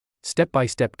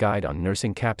Step-by-step guide on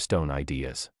nursing capstone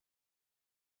ideas.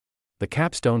 The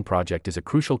Capstone Project is a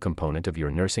crucial component of your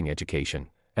nursing education,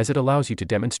 as it allows you to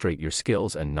demonstrate your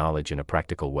skills and knowledge in a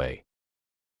practical way.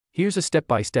 Here's a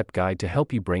step-by-step guide to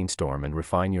help you brainstorm and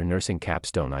refine your nursing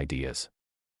capstone ideas.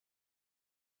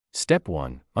 Step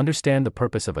 1. Understand the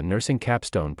purpose of a nursing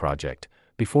capstone project.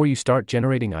 Before you start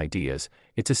generating ideas,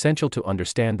 it's essential to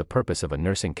understand the purpose of a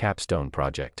nursing capstone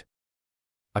project.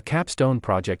 A capstone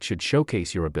project should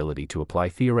showcase your ability to apply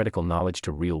theoretical knowledge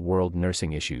to real-world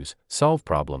nursing issues, solve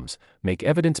problems, make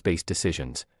evidence-based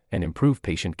decisions, and improve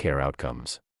patient care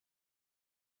outcomes.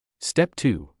 Step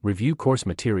 2. Review course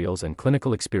materials and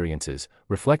clinical experiences.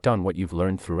 Reflect on what you've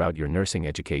learned throughout your nursing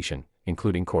education,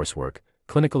 including coursework,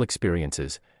 clinical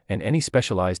experiences, and any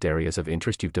specialized areas of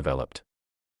interest you've developed.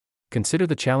 Consider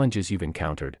the challenges you've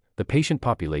encountered, the patient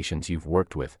populations you've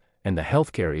worked with, and the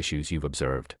healthcare issues you've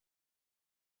observed.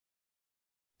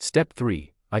 Step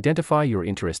 3. Identify your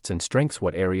interests and strengths.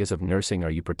 What areas of nursing are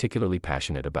you particularly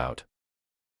passionate about?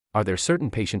 Are there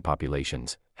certain patient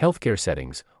populations, healthcare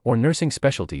settings, or nursing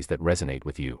specialties that resonate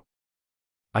with you?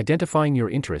 Identifying your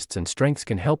interests and strengths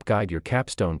can help guide your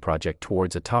capstone project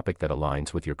towards a topic that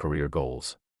aligns with your career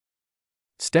goals.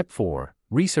 Step 4.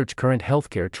 Research current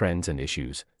healthcare trends and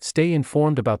issues. Stay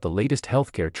informed about the latest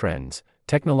healthcare trends,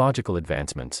 technological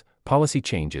advancements, policy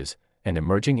changes, and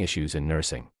emerging issues in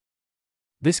nursing.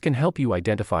 This can help you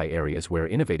identify areas where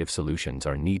innovative solutions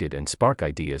are needed and spark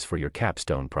ideas for your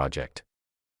capstone project.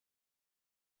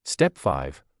 Step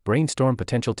 5. Brainstorm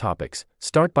potential topics.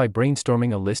 Start by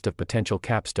brainstorming a list of potential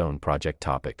capstone project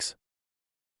topics.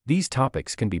 These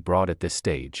topics can be broad at this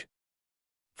stage.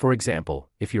 For example,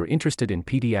 if you're interested in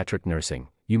pediatric nursing,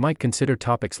 you might consider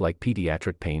topics like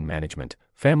pediatric pain management,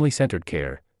 family-centered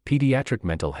care, pediatric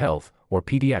mental health, or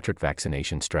pediatric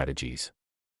vaccination strategies.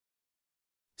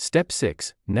 Step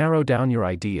 6. Narrow down your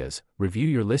ideas. Review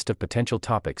your list of potential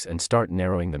topics and start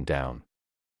narrowing them down.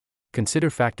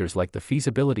 Consider factors like the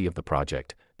feasibility of the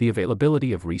project, the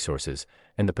availability of resources,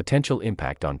 and the potential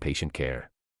impact on patient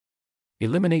care.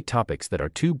 Eliminate topics that are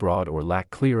too broad or lack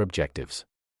clear objectives.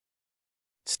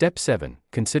 Step 7.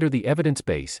 Consider the evidence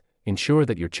base. Ensure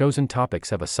that your chosen topics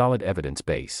have a solid evidence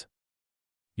base.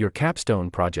 Your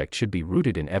capstone project should be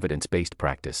rooted in evidence-based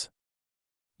practice.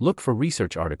 Look for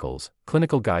research articles,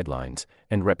 clinical guidelines,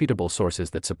 and reputable sources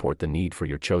that support the need for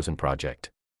your chosen project.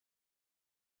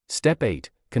 Step 8.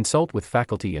 Consult with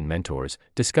faculty and mentors.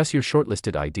 Discuss your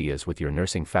shortlisted ideas with your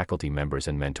nursing faculty members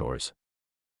and mentors.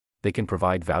 They can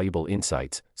provide valuable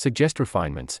insights, suggest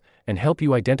refinements, and help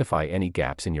you identify any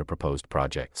gaps in your proposed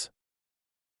projects.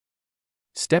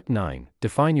 Step 9.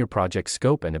 Define your project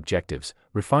scope and objectives.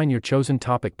 Refine your chosen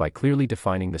topic by clearly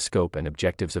defining the scope and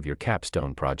objectives of your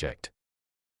capstone project.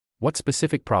 What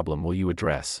specific problem will you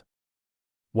address?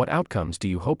 What outcomes do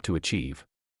you hope to achieve?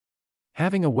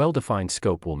 Having a well-defined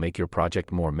scope will make your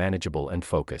project more manageable and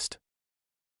focused.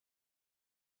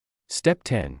 Step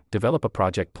 10. Develop a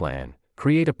project plan.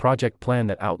 Create a project plan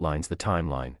that outlines the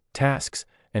timeline, tasks,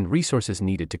 and resources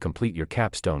needed to complete your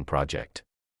capstone project.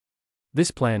 This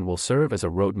plan will serve as a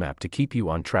roadmap to keep you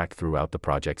on track throughout the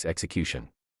project's execution.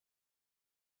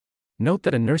 Note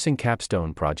that a nursing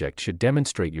capstone project should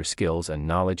demonstrate your skills and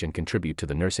knowledge and contribute to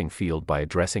the nursing field by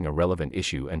addressing a relevant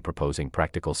issue and proposing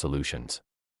practical solutions.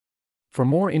 For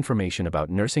more information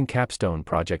about Nursing Capstone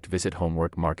Project, visit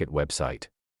Homework Market website.